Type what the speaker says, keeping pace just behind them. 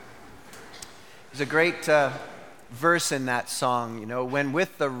There's a great verse in that song, when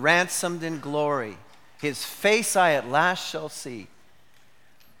with the ransomed in glory, his face I at last shall see.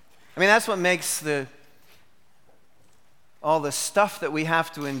 I mean, that's what makes all the stuff that we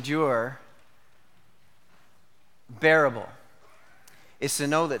have to endure bearable, is to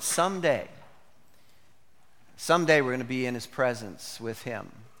know that someday we're going to be in his presence with him.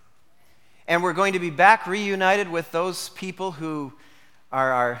 And we're going to be back reunited with those people who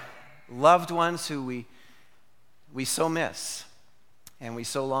are our loved ones who we so miss and we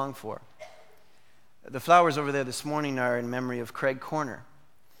so long for. The flowers over there this morning are in memory of Craig Corner.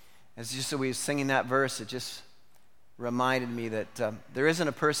 As just so we were singing that verse, it just reminded me that there isn't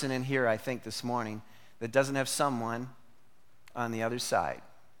a person in here, I think, this morning that doesn't have someone on the other side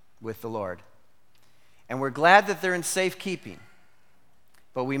with the Lord. And we're glad that they're in safekeeping,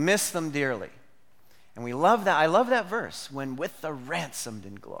 but we miss them dearly. And we love that. I love that verse, when with the ransomed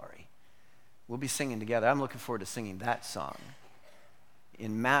in glory. We'll be singing together. I'm looking forward to singing that song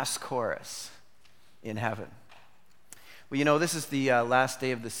in mass chorus in heaven. Well, this is the last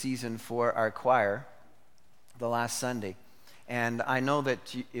day of the season for our choir, the last Sunday. And I know that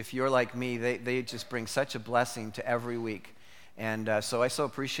if you're like me, they just bring such a blessing to every week. And so I so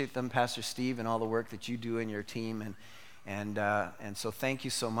appreciate them, Pastor Steve, and all the work that you do in your team. And so thank you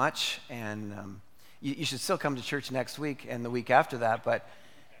so much. And you should still come to church next week and the week after that, but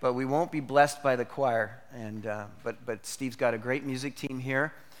we won't be blessed by the choir. And but Steve's got a great music team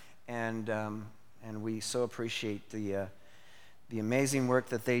here, and we so appreciate the amazing work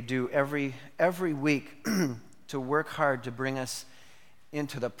that they do every week to work hard to bring us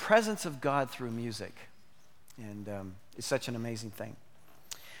into the presence of God through music. And it's such an amazing thing.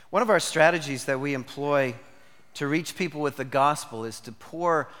 One of our strategies that we employ to reach people with the gospel is to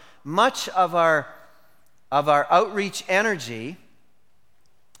pour much of our outreach energy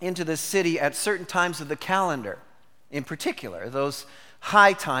into the city at certain times of the calendar. In particular, those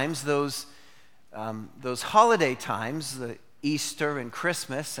high times, those holiday times, the Easter and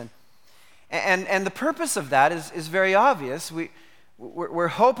Christmas, and the purpose of that is very obvious. We're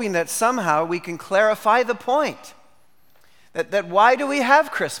hoping that somehow we can clarify the point. That why do we have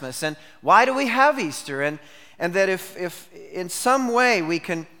Christmas and why do we have Easter, and that if in some way we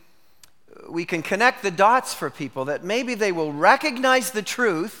can connect the dots for people, that maybe they will recognize the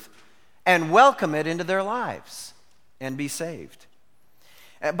truth and welcome it into their lives and be saved.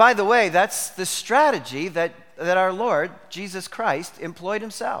 By the way, that's the strategy that our Lord, Jesus Christ, employed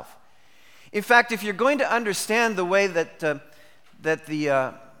himself. In fact, if you're going to understand the way that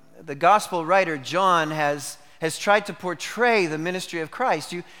the gospel writer John has tried to portray the ministry of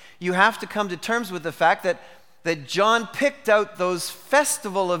Christ, you have to come to terms with the fact that John picked out those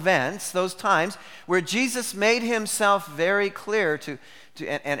festival events, those times where Jesus made himself very clear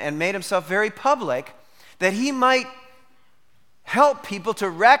and made himself very public, that he might help people to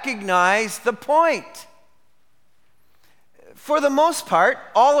recognize the point. For the most part,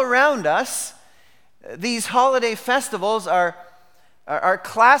 all around us, these holiday festivals are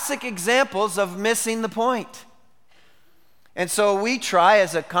classic examples of missing the point. And so we try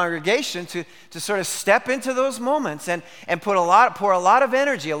as a congregation to sort of step into those moments and pour a lot of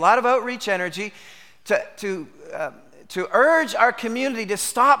energy, a lot of outreach energy to urge our community to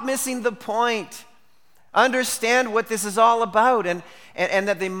stop missing the point, understand what this is all about, and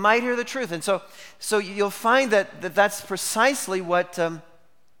that they might hear the truth. And so you'll find that's precisely what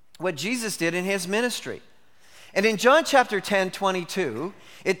Jesus did in his ministry. And in John chapter 10:22,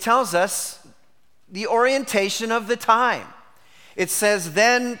 it tells us the orientation of the time. It says,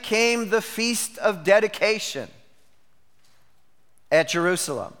 "Then came the feast of dedication at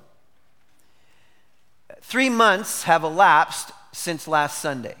Jerusalem." 3 months have elapsed since last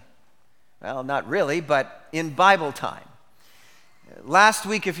Sunday. Well, not really, but in Bible time. Last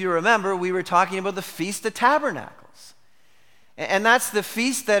week, if you remember, we were talking about the Feast of Tabernacles. And that's the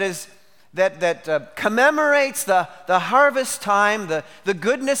feast that commemorates the harvest time, the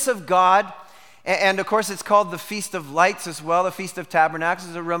goodness of God. And of course, it's called the Feast of Lights as well, the Feast of Tabernacles.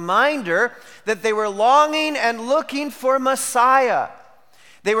 It's a reminder that they were longing and looking for Messiah.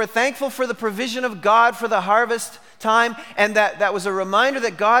 They were thankful for the provision of God for the harvest time, and that was a reminder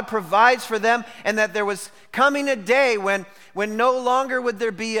that God provides for them, and that there was coming a day when no longer would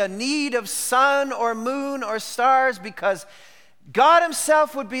there be a need of sun or moon or stars, because God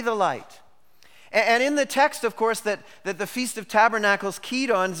himself would be the light. And in the text, of course, that the Feast of Tabernacles keyed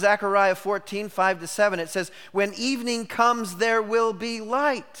on, Zechariah 14, 5-7, it says, "When evening comes, there will be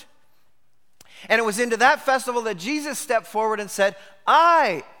light." And it was into that festival that Jesus stepped forward and said,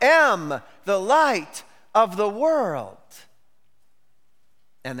 "I am the light of the world."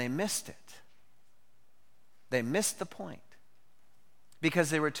 And they missed it. They missed the point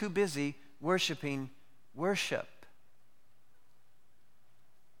because they were too busy worshiping worship.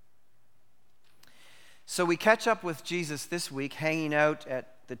 So we catch up with Jesus this week hanging out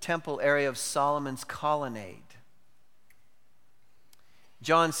at the temple area of Solomon's colonnade.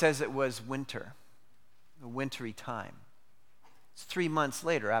 John says it was winter, a wintry time. It's 3 months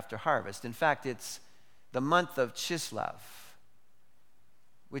later after harvest. In fact, it's the month of Chislev,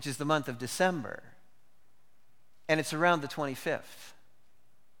 which is the month of December. And it's around the 25th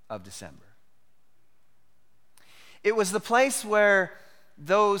of December. It was the place where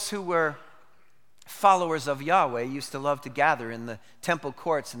those who were followers of Yahweh used to love to gather in the temple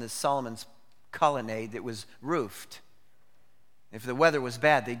courts in the Solomon's colonnade that was roofed. If the weather was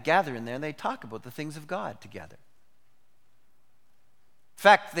bad, they'd gather in there and they'd talk about the things of God together. In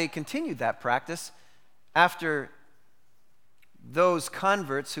fact, they continued that practice after those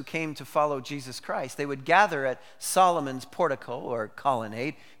converts who came to follow Jesus Christ. They would gather at Solomon's portico or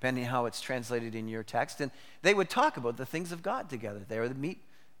colonnade, depending on how it's translated in your text, and they would talk about the things of God together. They would meet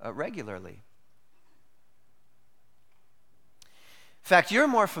regularly. In fact, you're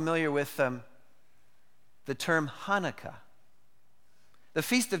more familiar with the term Hanukkah. The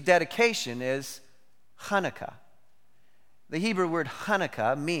Feast of Dedication is Hanukkah. The Hebrew word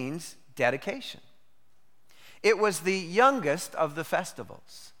Hanukkah means dedication. It was the youngest of the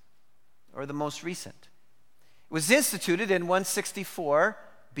festivals, or the most recent. It was instituted in 164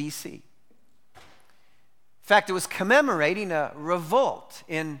 BC. In fact, it was commemorating a revolt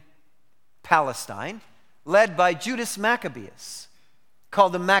in Palestine led by Judas Maccabeus,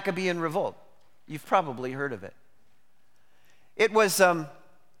 called the Maccabean Revolt. You've probably heard of it. It was a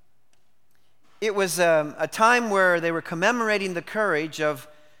time where they were commemorating the courage of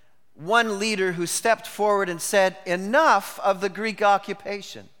one leader who stepped forward and said, "Enough of the Greek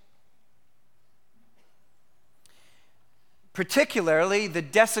occupation." Particularly the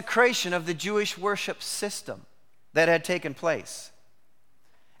desecration of the Jewish worship system that had taken place.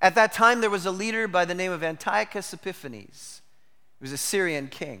 At that time, there was a leader by the name of Antiochus Epiphanes. He was a Syrian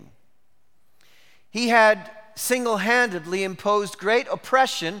king. He had single-handedly imposed great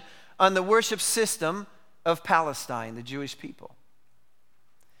oppression on the worship system of Palestine, the Jewish people.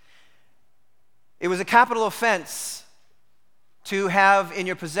 It was a capital offense to have in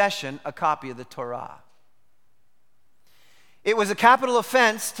your possession a copy of the Torah. It was a capital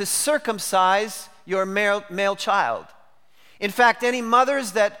offense to circumcise your male child. In fact, any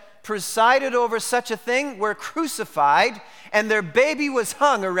mothers that presided over such a thing were crucified, and their baby was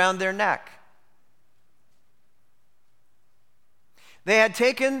hung around their neck. They had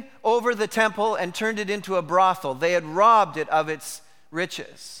taken over the temple and turned it into a brothel. They had robbed it of its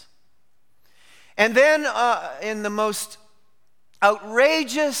riches. And then, in the most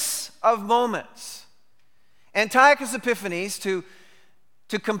outrageous of moments, Antiochus Epiphanes, to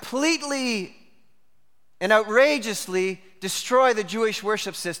completely and outrageously destroy the Jewish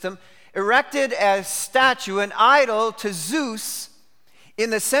worship system, erected a statue, an idol to Zeus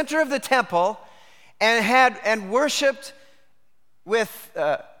in the center of the temple, and worshipped with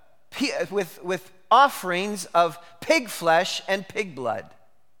offerings of pig flesh and pig blood.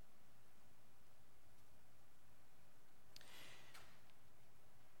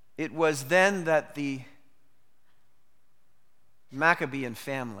 It was then that the Maccabean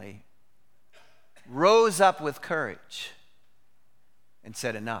family rose up with courage and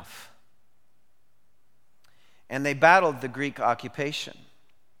said, "Enough." And they battled the Greek occupation.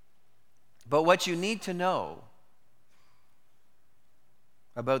 But what you need to know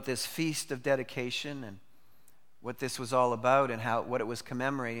about this Feast of Dedication and what this was all about and what it was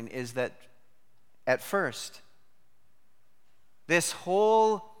commemorating is that at first, this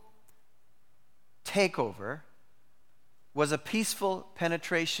whole takeover was a peaceful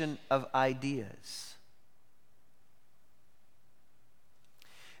penetration of ideas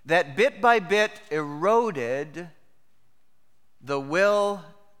that bit by bit eroded the will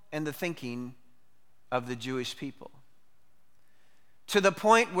and the thinking of the Jewish people, to the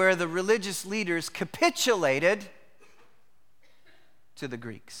point where the religious leaders capitulated to the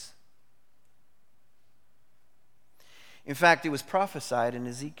Greeks. In fact, it was prophesied in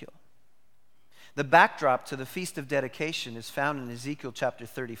Ezekiel. The backdrop to the Feast of Dedication is found in Ezekiel chapter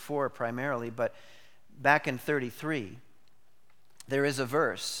 34 primarily, but back in 33, there is a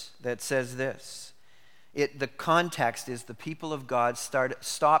verse that says this. The context is the people of God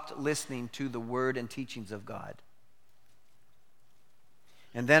stopped listening to the word and teachings of God.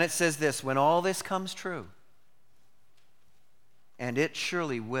 And then it says this: when all this comes true, and it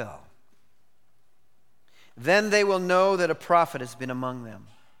surely will, then they will know that a prophet has been among them.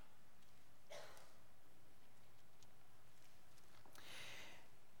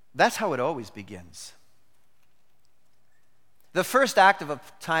 That's how it always begins. The first act of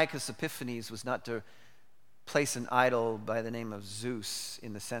Antiochus Epiphanes was not to place an idol by the name of Zeus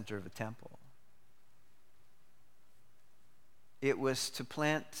in the center of a temple. It was to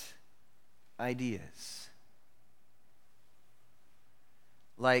plant ideas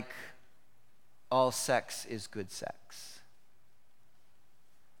like all sex is good sex,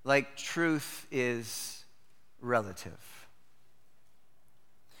 like truth is relative,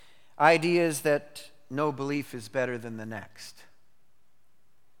 ideas that no belief is better than the next,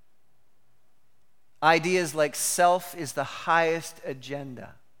 ideas like self is the highest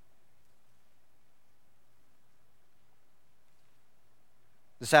agenda.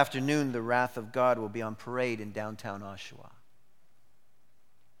 This afternoon, the wrath of God will be on parade in downtown Oshawa.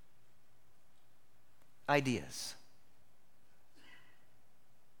 Ideas.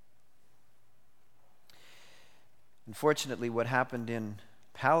 Unfortunately, what happened in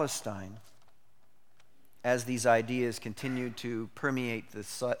Palestine, as these ideas continued to permeate the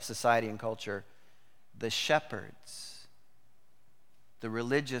society and culture, the shepherds, the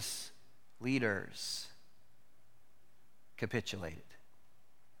religious leaders, capitulated.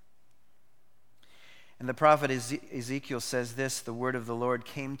 And the prophet Ezekiel says this, the word of the Lord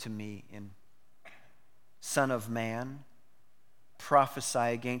came to me in Son of man, prophesy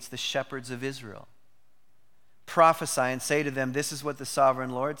against the shepherds of Israel. Prophesy and say to them, this is what the sovereign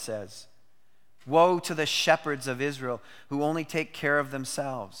Lord says. Woe to the shepherds of Israel who only take care of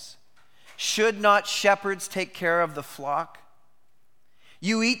themselves. Should not shepherds take care of the flock?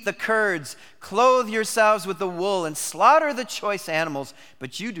 You eat the curds, clothe yourselves with the wool, and slaughter the choice animals,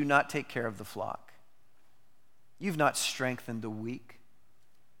 but you do not take care of the flock. You've not strengthened the weak,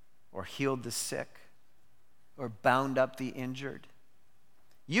 or healed the sick, or bound up the injured.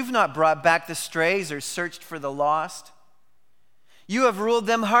 You've not brought back the strays or searched for the lost. You have ruled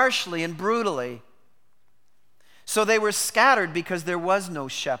them harshly and brutally. So they were scattered because there was no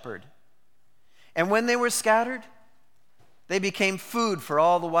shepherd. And when they were scattered, they became food for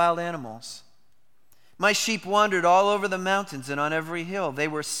all the wild animals. My sheep wandered all over the mountains and on every hill. They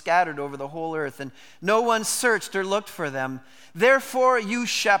were scattered over the whole earth, and no one searched or looked for them. Therefore, you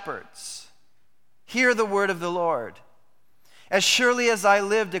shepherds, hear the word of the Lord. As surely as I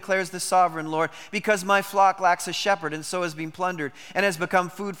live, declares the sovereign Lord, because my flock lacks a shepherd, and so has been plundered, and has become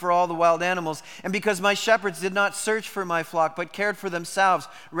food for all the wild animals, and because my shepherds did not search for my flock, but cared for themselves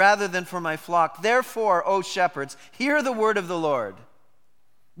rather than for my flock. Therefore, O shepherds, hear the word of the Lord.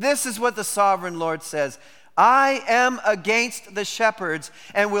 This is what the sovereign Lord says. I am against the shepherds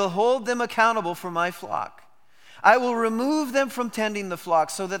and will hold them accountable for my flock. I will remove them from tending the flock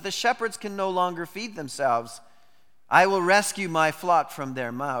so that the shepherds can no longer feed themselves. I will rescue my flock from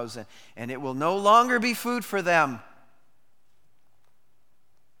their mouths, and it will no longer be food for them.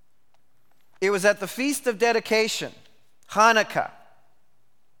 It was at the Feast of Dedication, Hanukkah,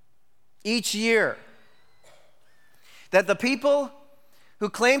 each year, that the people who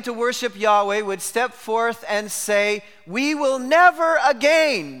claim to worship Yahweh would step forth and say, we will never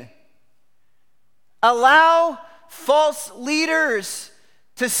again allow false leaders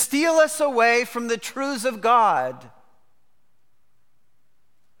to steal us away from the truths of God.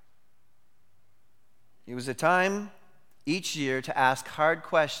 It was a time each year to ask hard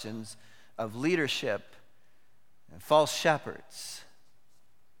questions of leadership and false shepherds.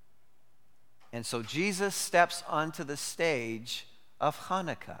 And so Jesus steps onto the stage of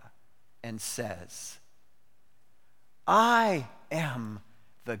Hanukkah and says, I am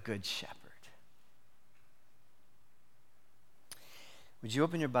the good shepherd. Would you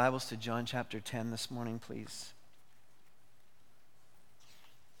open your Bibles to John chapter 10 this morning, please?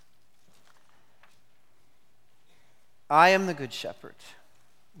 I am the good shepherd.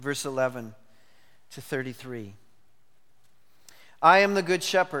 Verse 11 to 33. I am the good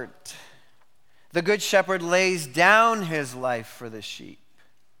shepherd. The good shepherd lays down his life for the sheep.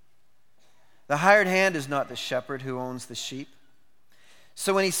 The hired hand is not the shepherd who owns the sheep.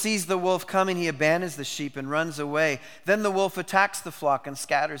 So when he sees the wolf coming, he abandons the sheep and runs away. Then the wolf attacks the flock and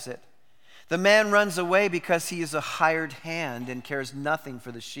scatters it. The man runs away because he is a hired hand and cares nothing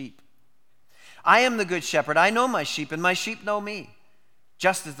for the sheep. I am the good shepherd. I know my sheep, and my sheep know me,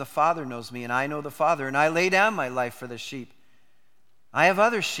 just as the Father knows me, and I know the Father, and I lay down my life for the sheep. I have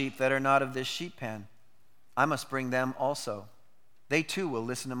other sheep that are not of this sheep pen. I must bring them also. They too will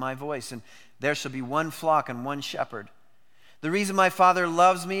listen to my voice, and there shall be one flock and one shepherd. The reason my Father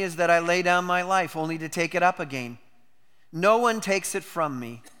loves me is that I lay down my life only to take it up again. No one takes it from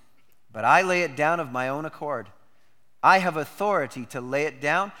me, but I lay it down of my own accord. I have authority to lay it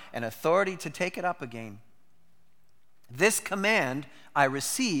down and authority to take it up again. This command I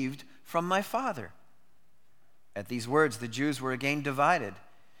received from my Father." At these words, the Jews were again divided.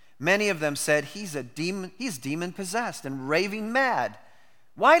 Many of them said, he's demon-possessed and raving mad.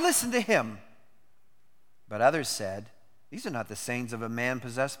 Why listen to him?" But others said, "These are not the sayings of a man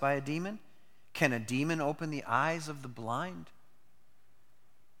possessed by a demon. Can a demon open the eyes of the blind?"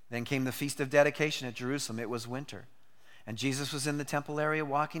 Then came the Feast of Dedication at Jerusalem. It was winter, and Jesus was in the temple area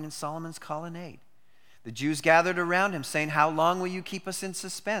walking in Solomon's colonnade. The Jews gathered around him, saying, "How long will you keep us in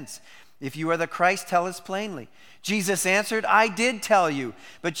suspense? If you are the Christ, tell us plainly." Jesus answered, "I did tell you,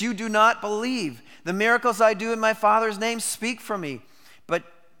 but you do not believe. The miracles I do in my Father's name speak for me.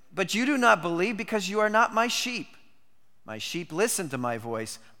 But you do not believe because you are not my sheep. My sheep listen to my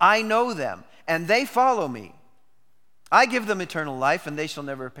voice. I know them, and they follow me. I give them eternal life, and they shall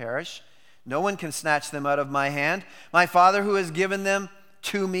never perish. No one can snatch them out of my hand. My Father who has given them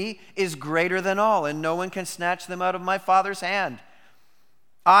to me is greater than all, and no one can snatch them out of my Father's hand.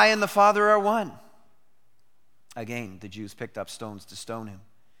 I and the Father are one." Again, the Jews picked up stones to stone him.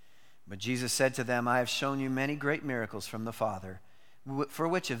 But Jesus said to them, "I have shown you many great miracles from the Father. For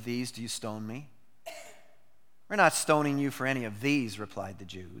which of these do you stone me?" "We're not stoning you for any of these," replied the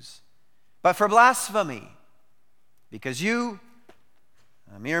Jews, "but for blasphemy, because you,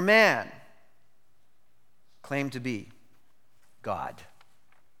 a mere man, claim to be God."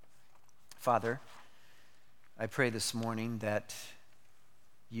 Father, I pray this morning that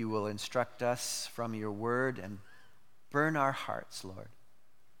you will instruct us from your word and burn our hearts, Lord,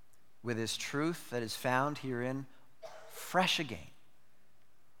 with this truth that is found herein fresh again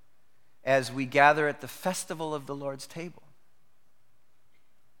as we gather at the festival of the Lord's table.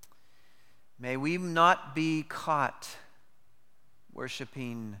 May we not be caught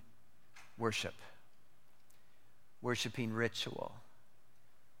worshiping worship, worshiping ritual,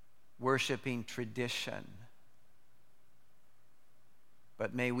 worshiping tradition,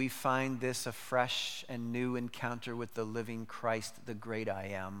 but may we find this a fresh and new encounter with the living Christ, the great I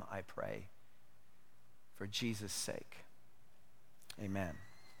am, I pray. For Jesus' sake. Amen.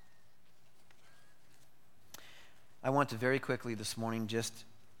 I want to very quickly this morning just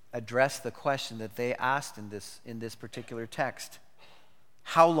address the question that they asked in this particular text.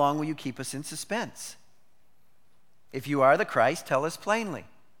 How long will you keep us in suspense? If you are the Christ, tell us plainly.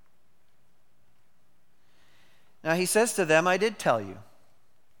 Now he says to them, I did tell you.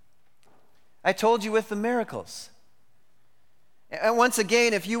 I told you with the miracles. And once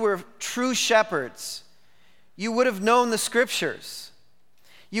again, if you were true shepherds, you would have known the scriptures.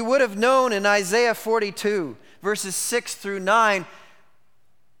 You would have known in Isaiah 42, verses 6 through 9,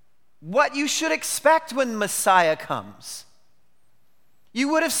 what you should expect when Messiah comes. You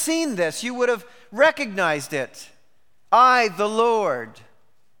would have seen this. You would have recognized it. I, the Lord,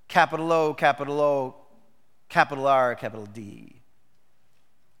 capital O, capital O, capital R, capital D,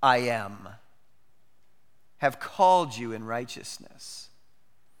 I am, have called you in righteousness.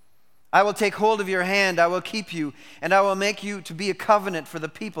 I will take hold of your hand, I will keep you, and I will make you to be a covenant for the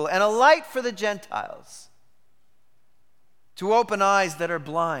people and a light for the Gentiles, to open eyes that are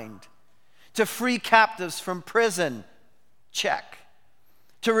blind, to free captives from prison, check,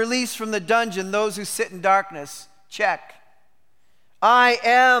 to release from the dungeon those who sit in darkness, check. I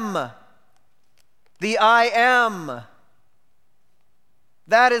am the I am.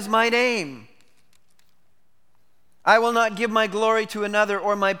 That is my name. I will not give my glory to another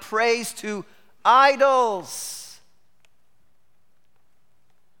or my praise to idols.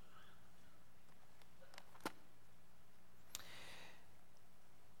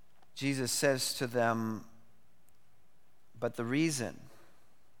 Jesus says to them, but the reason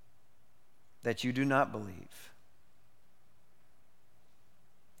that you do not believe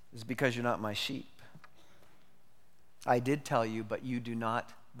is because you're not my sheep. I did tell you, but you do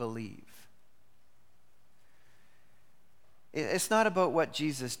not believe. It's not about what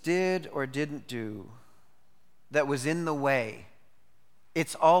Jesus did or didn't do that was in the way.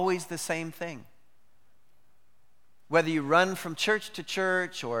 It's always the same thing. Whether you run from church to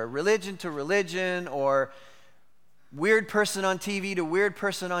church or religion to religion or weird person on TV to weird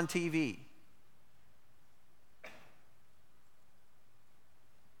person on TV.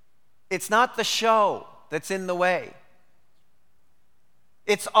 It's not the show that's in the way.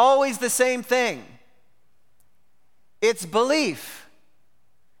 It's always the same thing. It's belief.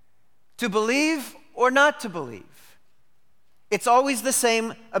 To believe or not to believe. It's always the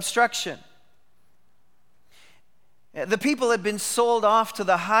same obstruction. The people had been sold off to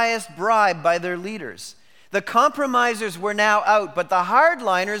the highest bribe by their leaders. The compromisers were now out, but the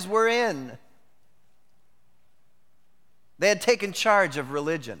hardliners were in. They had taken charge of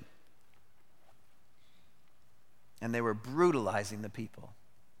religion. and they were brutalizing the people.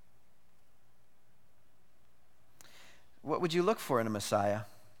 What would you look for in a Messiah?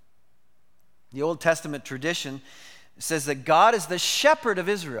 The Old Testament tradition says that God is the shepherd of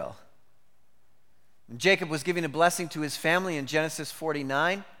Israel. When Jacob was giving a blessing to his family in Genesis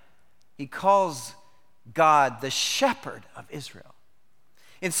 49, he calls God the shepherd of Israel.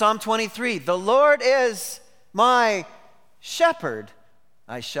 In Psalm 23, the Lord is my shepherd,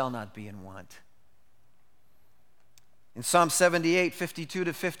 I shall not be in want. In Psalm 78, 52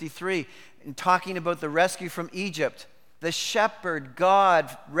 to 53, in talking about the rescue from Egypt, the shepherd,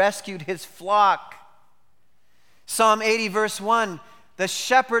 God, rescued his flock. Psalm 80, verse 1, the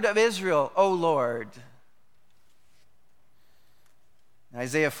shepherd of Israel, O Lord.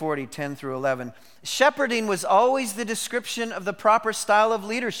 Isaiah 40, 10 through 11. Shepherding was always the description of the proper style of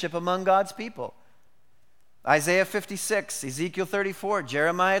leadership among God's people. Isaiah 56, Ezekiel 34,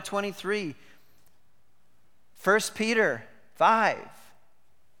 Jeremiah 23, 1 Peter 5.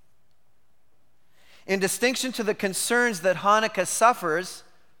 In distinction to the concerns that Hanukkah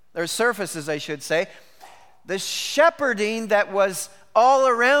surfaces, I should say, the shepherding that was all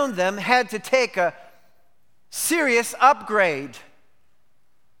around them had to take a serious upgrade.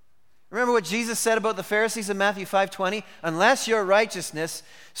 Remember what Jesus said about the Pharisees in Matthew 5:20? Unless your righteousness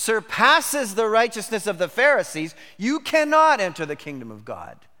surpasses the righteousness of the Pharisees, you cannot enter the kingdom of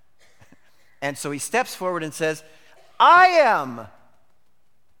God. And so he steps forward and says, I am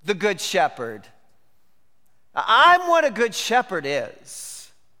the good shepherd. I'm what a good shepherd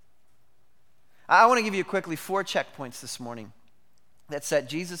is. I want to give you quickly 4 checkpoints this morning that set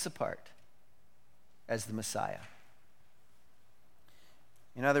Jesus apart as the Messiah.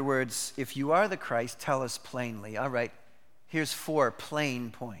 In other words, if you are the Christ, tell us plainly. All right, here's 4 plain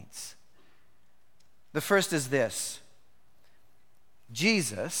points. The first is this: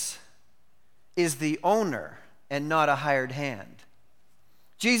 Jesus is the owner and not a hired hand.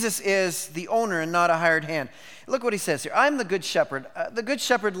 Jesus is the owner and not a hired hand. Look what he says here. I'm the good shepherd. The good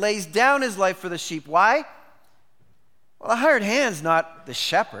shepherd lays down his life for the sheep. Why? Well, a hired hand's not the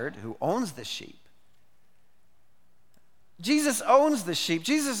shepherd who owns the sheep. Jesus owns the sheep.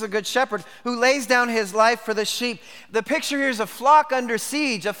 Jesus is a good shepherd who lays down his life for the sheep. The picture here is a flock under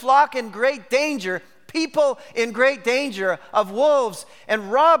siege, a flock in great danger, people in great danger of wolves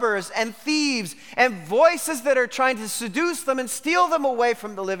and robbers and thieves and voices that are trying to seduce them and steal them away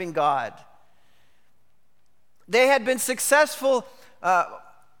from the living God. They had been successful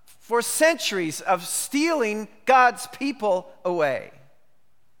for centuries of stealing God's people away.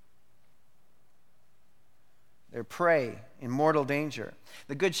 Their prey in mortal danger.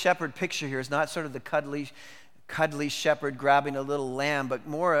 The good shepherd picture here is not sort of the cuddly shepherd grabbing a little lamb, but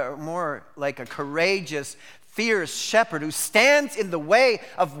more like a courageous, fierce shepherd who stands in the way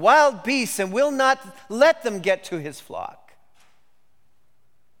of wild beasts and will not let them get to his flock.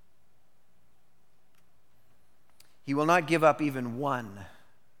 He will not give up even one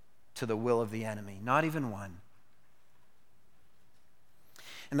to the will of the enemy, not even one.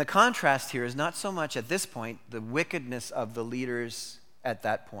 And the contrast here is not so much at this point the wickedness of the leaders at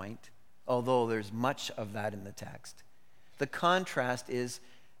that point, although there's much of that in the text. The contrast is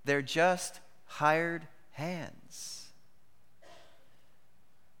they're just hired hands.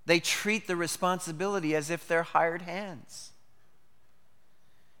 They treat the responsibility as if they're hired hands.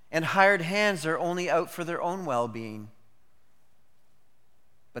 And hired hands are only out for their own well-being.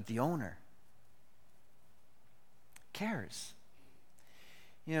 But the owner cares.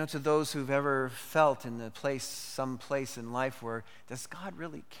 You know, to those who've ever felt in some place in life where, does God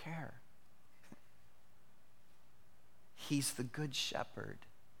really care? He's the good shepherd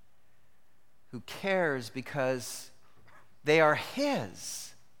who cares because they are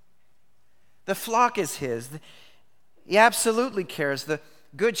his. The flock is his. He absolutely cares. The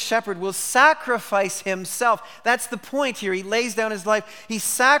good shepherd will sacrifice himself. That's the point here. He lays down his life. He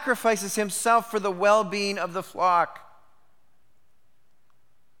sacrifices himself for the well-being of the flock.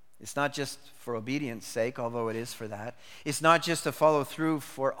 It's not just for obedience sake, although it is for that. It's not just to follow through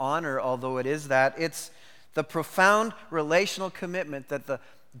for honor, although it is that. It's the profound relational commitment that the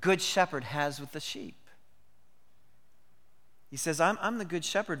good shepherd has with the sheep. He says, I'm the good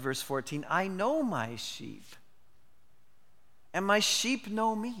shepherd, verse 14. I know my sheep, and my sheep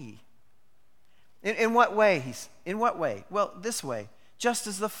know me. In what way? In what way? Well, this way. Just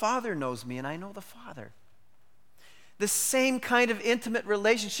as the Father knows me, and I know the Father. The same kind of intimate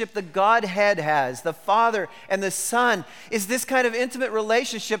relationship the Godhead has, the Father and the Son, is this kind of intimate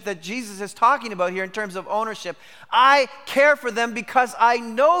relationship that Jesus is talking about here in terms of ownership. I care for them because I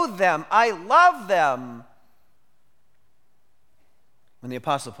know them. I love them. When the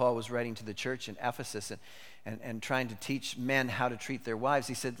Apostle Paul was writing to the church in Ephesus and trying to teach men how to treat their wives,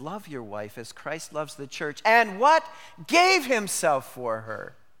 he said, love your wife as Christ loves the church, and what? Gave himself for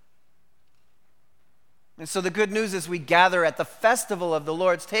her. And so the good news as we gather at the festival of the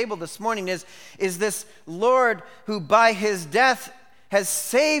Lord's table this morning is this Lord who by his death has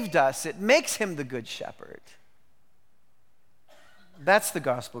saved us. It makes him the good shepherd. That's the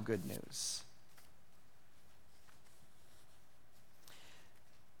gospel good news.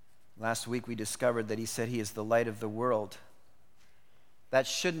 Last week we discovered that he said he is the light of the world. That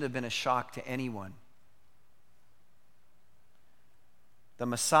shouldn't have been a shock to anyone. The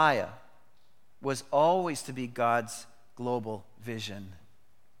Messiah was always to be God's global vision.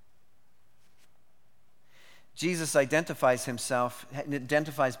 Jesus identifies,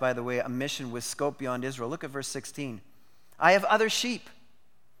 by the way, a mission with scope beyond Israel. Look at verse 16. I have other sheep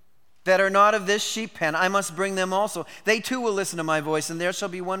that are not of this sheep pen. I must bring them also. They too will listen to my voice, and there shall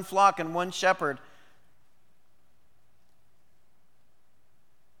be one flock and one shepherd.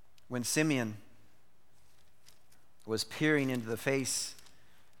 When Simeon was peering into the face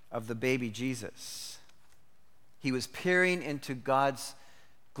of the baby Jesus, he was peering into God's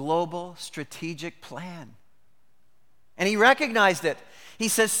global strategic plan. And he recognized it. He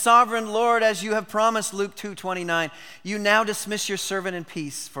says, Sovereign Lord, as you have promised, Luke 2:29, you now dismiss your servant in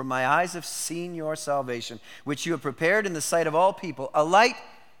peace, for my eyes have seen your salvation, which you have prepared in the sight of all people, a light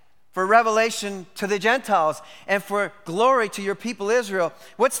for revelation to the Gentiles and for glory to your people Israel.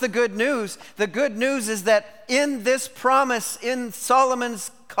 What's the good news? The good news is that in this promise, in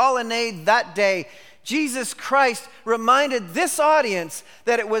Solomon's colonnade that day, Jesus Christ reminded this audience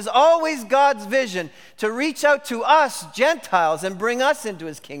that it was always God's vision to reach out to us, Gentiles, and bring us into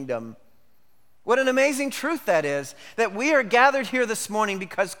his kingdom. What an amazing truth that is, that we are gathered here this morning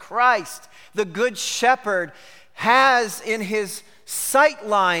because Christ, the Good Shepherd, has in his sight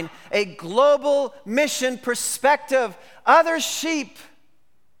line a global mission perspective. Other sheep.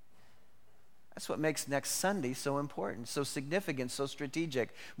 That's what makes next Sunday so important, so significant, so strategic.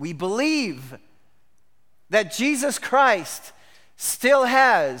 We believe that Jesus Christ still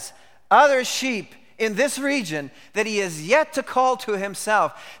has other sheep in this region that he has yet to call to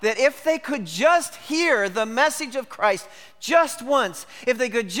himself, that if they could just hear the message of Christ just once, if they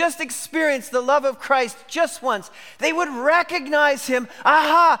could just experience the love of Christ just once, they would recognize him.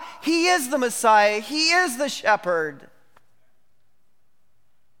 Aha, he is the Messiah. He is the shepherd.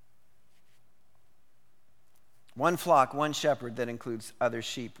 One flock, one shepherd that includes other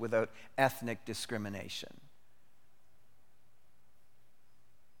sheep without ethnic discrimination.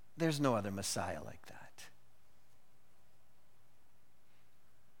 There's no other Messiah like that.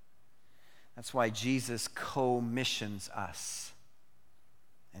 That's why Jesus co-missions us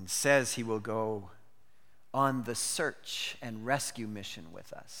and says he will go on the search and rescue mission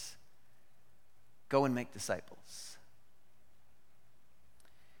with us. Go and make disciples.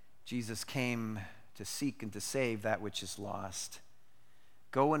 Jesus came to seek and to save that which is lost.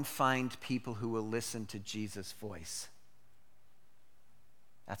 Go and find people who will listen to Jesus' voice.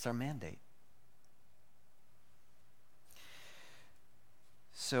 That's our mandate.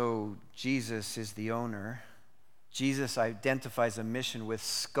 So Jesus is the owner. Jesus identifies a mission with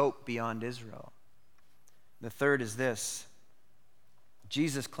scope beyond Israel. The third is this.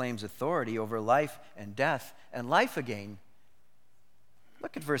 Jesus claims authority over life and death and life again.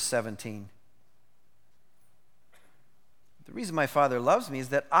 Look at verse 17. The reason my Father loves me is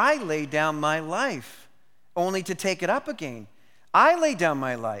that I lay down my life only to take it up again. I lay down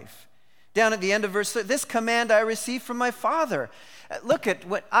my life. Down at the end of verse 3, this command I received from my Father. Look at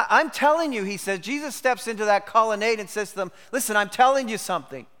what I'm telling you, he says. Jesus steps into that colonnade and says to them, listen, I'm telling you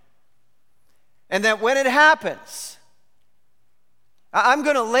something. And that when it happens, I'm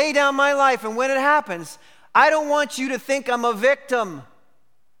going to lay down my life. And when it happens, I don't want you to think I'm a victim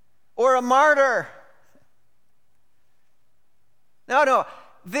or a martyr. No.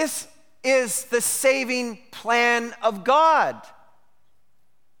 This is the saving plan of God.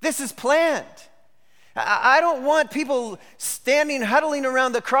 This is planned. I don't want people huddling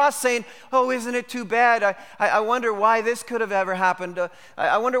around the cross saying, oh, isn't it too bad? I wonder why this could have ever happened.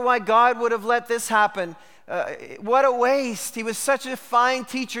 I wonder why God would have let this happen. What a waste. He was such a fine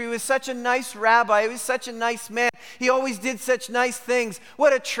teacher. He was such a nice rabbi. He was such a nice man. He always did such nice things.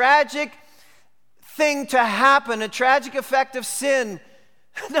 What a tragic thing to happen, a tragic effect of sin.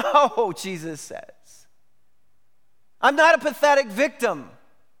 No, Jesus says. I'm not a pathetic victim.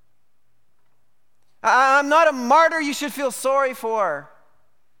 I'm not a martyr you should feel sorry for.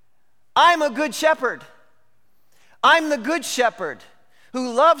 I'm a good shepherd. I'm the good shepherd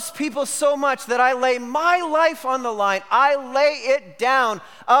who loves people so much that I lay my life on the line. I lay it down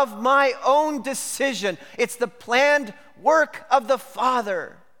of my own decision. It's the planned work of the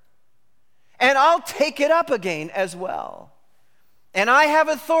Father. And I'll take it up again as well. And I have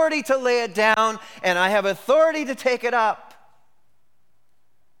authority to lay it down, and I have authority to take it up.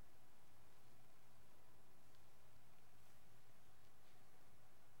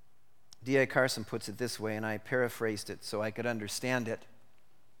 D.A. Carson puts it this way, and I paraphrased it so I could understand it.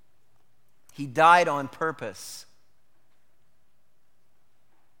 He died on purpose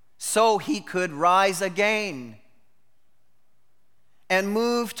so he could rise again and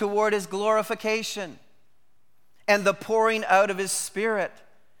move toward his glorification and the pouring out of his Spirit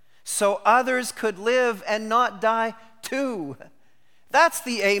so others could live and not die too. That's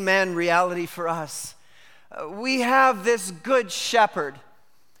the amen reality for us. We have this good shepherd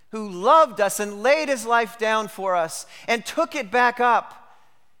who loved us and laid his life down for us and took it back up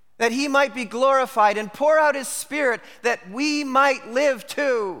that he might be glorified and pour out his Spirit that we might live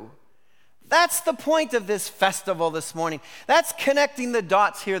too. That's the point of this festival this morning. That's connecting the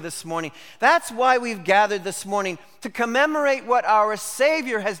dots here this morning. That's why we've gathered this morning, to commemorate what our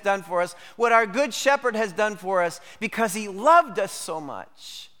Savior has done for us, what our Good Shepherd has done for us, because he loved us so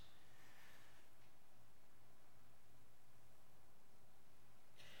much.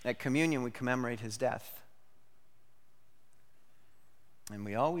 At communion, we commemorate his death. And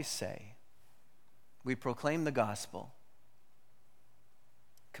we always say, we proclaim the gospel,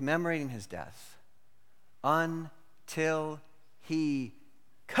 commemorating his death, until he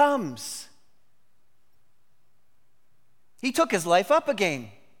comes. He took his life up again.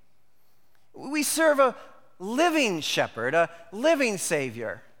 We serve a living shepherd, a living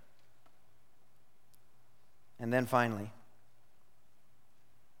Savior. And then finally,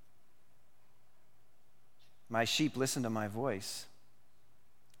 my sheep listen to my voice.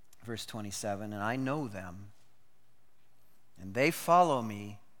 Verse 27, and I know them, and they follow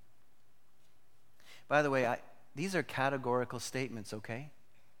me. By the way, these are categorical statements, okay?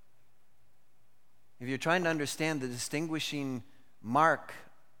 If you're trying to understand the distinguishing mark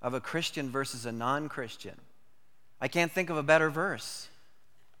of a Christian versus a non-Christian, I can't think of a better verse.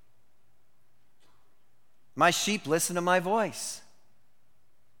 My sheep listen to my voice.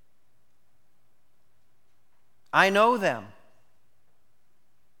 I know them.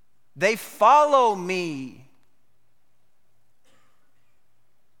 They follow me.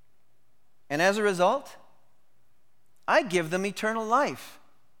 And as a result, I give them eternal life.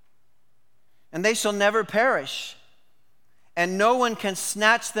 And they shall never perish. And no one can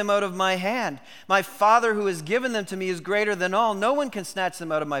snatch them out of my hand. My Father who has given them to me is greater than all. No one can snatch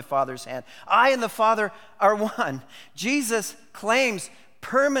them out of my Father's hand. I and the Father are one. Jesus claims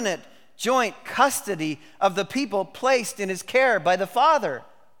permanent joint custody of the people placed in his care by the Father.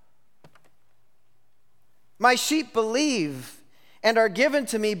 My sheep believe and are given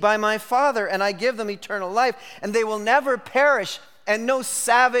to me by my Father, and I give them eternal life, and they will never perish, and no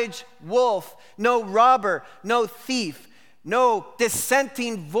savage wolf, no robber, no thief, no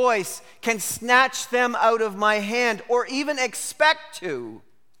dissenting voice can snatch them out of my hand or even expect to.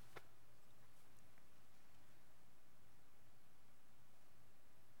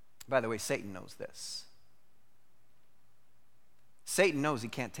 By the way, Satan knows this. Satan knows he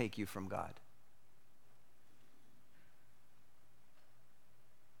can't take you from God.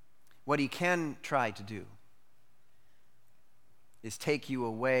 What he can try to do is take you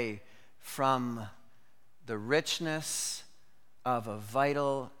away from the richness of a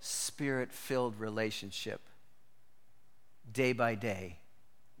vital, Spirit-filled relationship day by day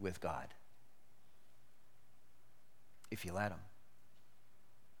with God, if you let him.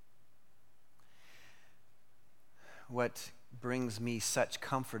 What brings me such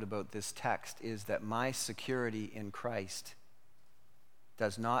comfort about this text is that my security in Christ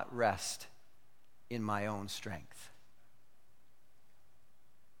does not rest in my own strength.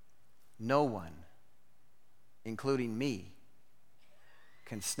 No one, including me,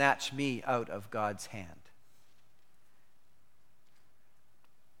 can snatch me out of God's hand.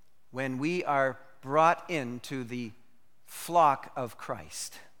 When we are brought into the flock of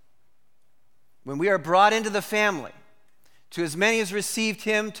Christ, when we are brought into the family, to as many as received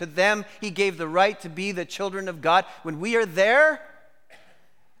him, to them he gave the right to be the children of God. When we are there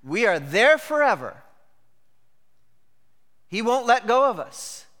forever. He won't let go of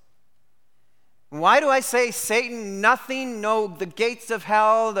us. Why do I say Satan, nothing, no, the gates of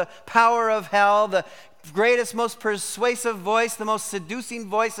hell, the power of hell, the greatest, most persuasive voice, the most seducing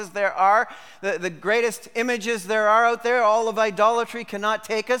voices there are, the greatest images there are out there, all of idolatry cannot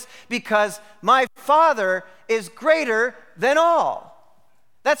take us, because my Father is greater than all.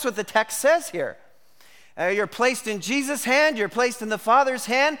 That's what the text says here. You're placed in Jesus' hand, you're placed in the Father's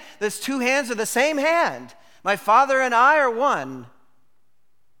hand. Those two hands are the same hand. My Father and I are one.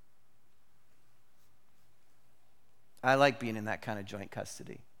 I like being in that kind of joint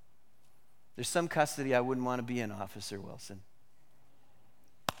custody. There's some custody I wouldn't want to be in, Officer Wilson.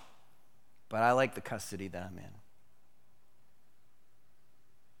 But I like the custody that I'm in.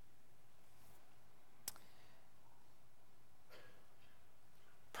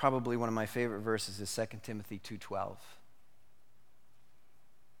 Probably one of my favorite verses is 2 Timothy 2:12.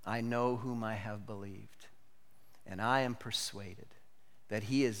 I know whom I have believed, and I am persuaded that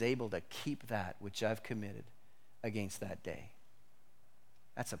he is able to keep that which I've committed against that day.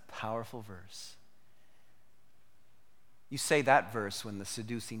 That's a powerful verse. You say that verse when the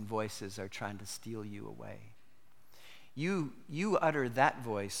seducing voices are trying to steal you away. You utter that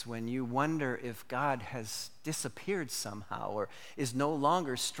voice when you wonder if God has disappeared somehow or is no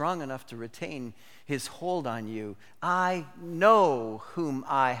longer strong enough to retain his hold on you. I know whom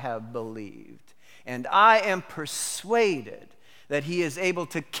I have believed, and I am persuaded that he is able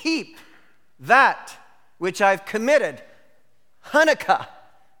to keep that which I've committed, Hanukkah,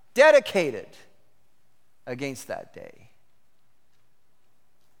 dedicated against that day.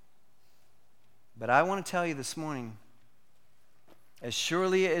 But I want to tell you this morning, as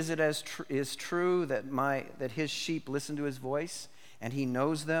surely as it is true that his sheep listen to his voice, and he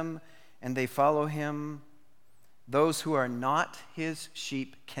knows them, and they follow him, those who are not his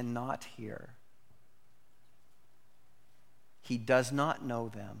sheep cannot hear. He does not know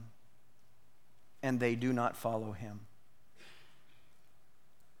them, and they do not follow him.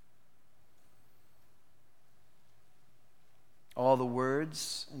 All the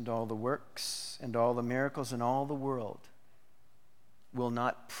words and all the works and all the miracles in all the world will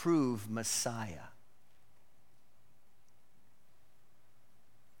not prove Messiah.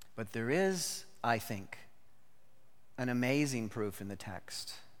 But there is, I think, an amazing proof in the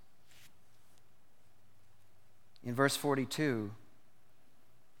text. In verse 42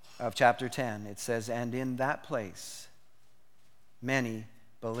 of chapter 10, it says, "And in that place many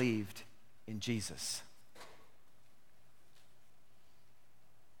believed in Jesus."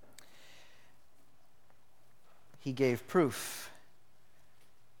 He gave proof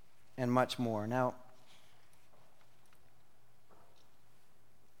and much more. Now,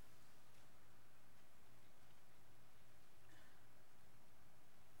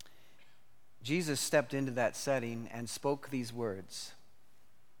 Jesus stepped into that setting and spoke these words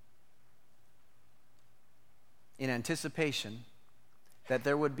in anticipation that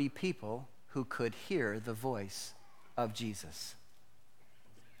there would be people who could hear the voice of Jesus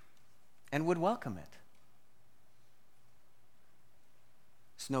and would welcome it.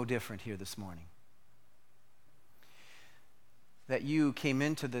 It's no different here this morning. That you came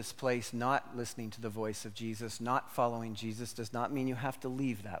into this place not listening to the voice of Jesus, not following Jesus, does not mean you have to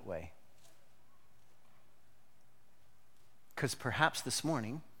leave that way. Because perhaps this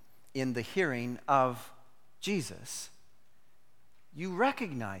morning, in the hearing of Jesus, you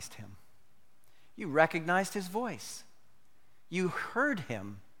recognized him. You recognized his voice. You heard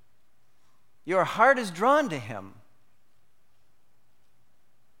him. Your heart is drawn to him.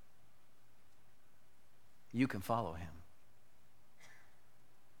 You can follow him.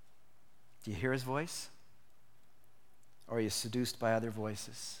 Do you hear his voice? Or are you seduced by other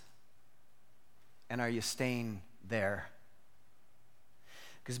voices? And are you staying there?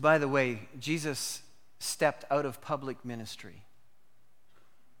 Because, by the way, Jesus stepped out of public ministry.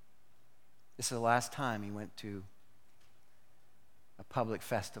 This is the last time he went to a public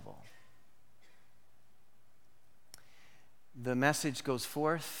festival. The message goes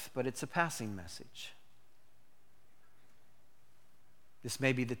forth, but it's a passing message. This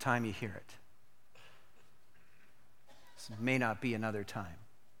may be the time you hear it. This may not be another time.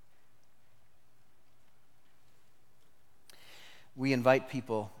 We invite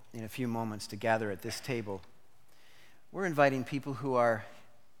people in a few moments to gather at this table. We're inviting people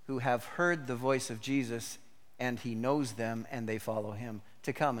who have heard the voice of Jesus and he knows them and they follow him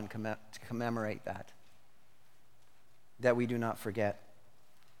to come and to commemorate that we do not forget.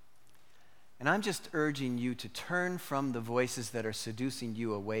 And I'm just urging you to turn from the voices that are seducing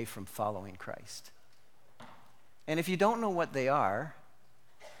you away from following Christ. And if you don't know what they are,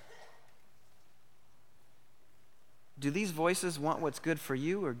 do these voices want what's good for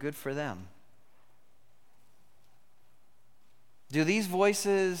you or good for them? Do these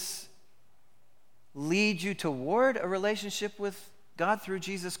voices lead you toward a relationship with God through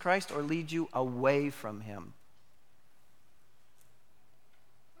Jesus Christ or lead you away from him?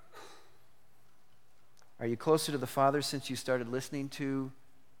 Are you closer to the Father since you started listening to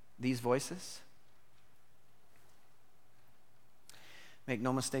these voices? Make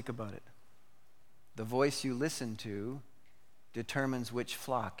no mistake about it. The voice you listen to determines which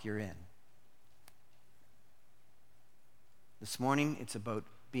flock you're in. This morning, it's about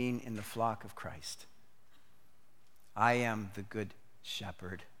being in the flock of Christ. I am the good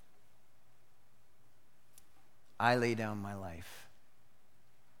shepherd. I lay down my life.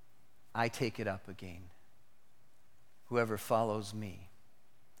 I take it up again. Whoever follows me,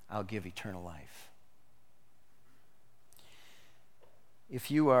 I'll give eternal life. If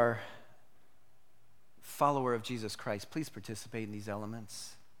you are a follower of Jesus Christ, please participate in these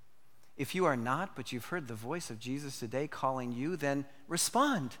elements. If you are not, but you've heard the voice of Jesus today calling you, then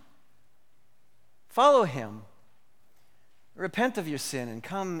respond. Follow him. Repent of your sin and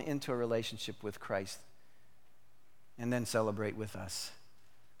come into a relationship with Christ, and then celebrate with us.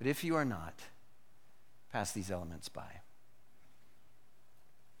 But if you are not, pass these elements by.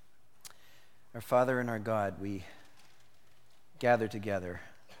 Our Father and our God, we gather together.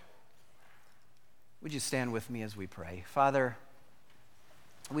 Would you stand with me as we pray? Father,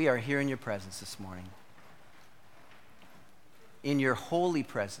 we are here in your presence this morning. In your holy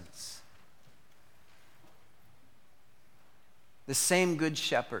presence. The same good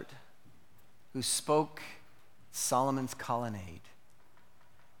shepherd who spoke Solomon's colonnade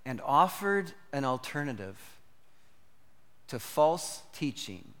and offered an alternative to false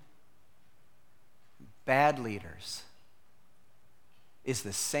teaching, bad leaders, is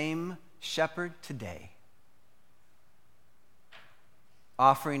the same shepherd today,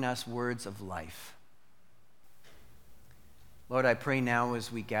 offering us words of life. Lord, I pray now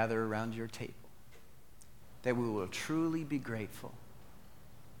as we gather around your table that we will truly be grateful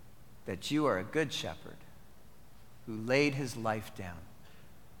that you are a good shepherd who laid his life down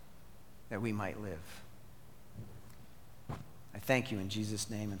that we might live. I thank you in Jesus'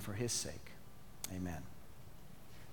 name and for his sake. Amen.